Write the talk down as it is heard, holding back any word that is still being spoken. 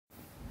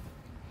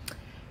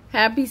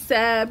Happy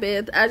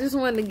Sabbath. I just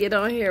wanted to get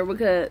on here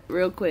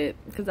real quick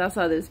because I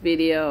saw this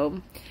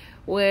video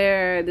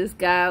where this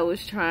guy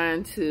was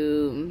trying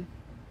to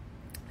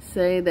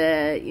say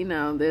that, you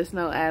know, there's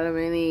no Adam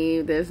and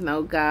Eve, there's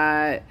no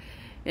God,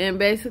 and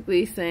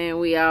basically saying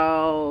we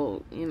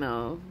all, you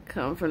know,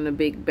 come from the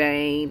Big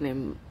Bang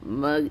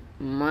and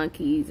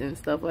monkeys and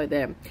stuff like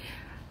that.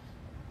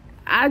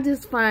 I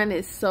just find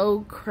it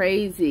so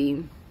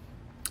crazy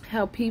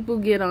how people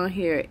get on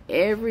here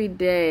every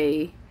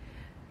day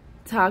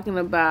talking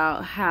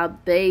about how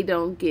they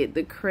don't get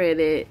the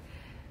credit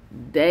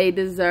they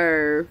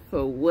deserve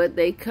for what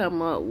they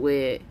come up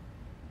with,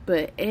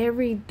 but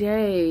every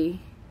day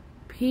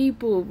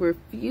people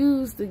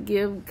refuse to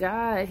give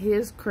God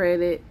his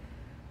credit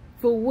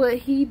for what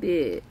he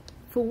did,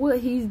 for what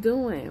he's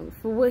doing,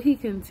 for what he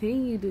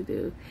continued to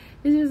do.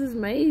 It just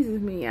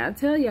amazes me. I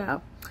tell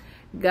y'all,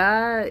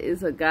 God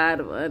is a God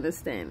of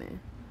understanding.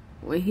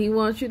 When he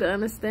wants you to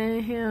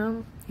understand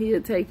him,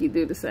 he'll take you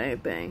through the same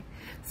thing.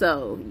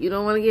 So you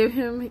don't want to give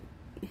him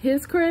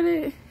his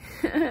credit,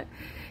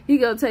 he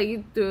gonna take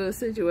you through a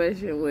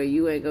situation where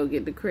you ain't gonna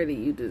get the credit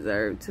you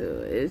deserve to.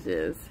 It's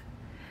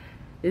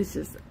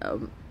just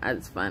I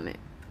just find it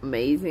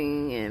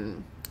amazing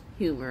and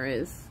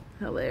humorous,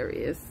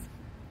 hilarious.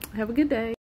 Have a good day.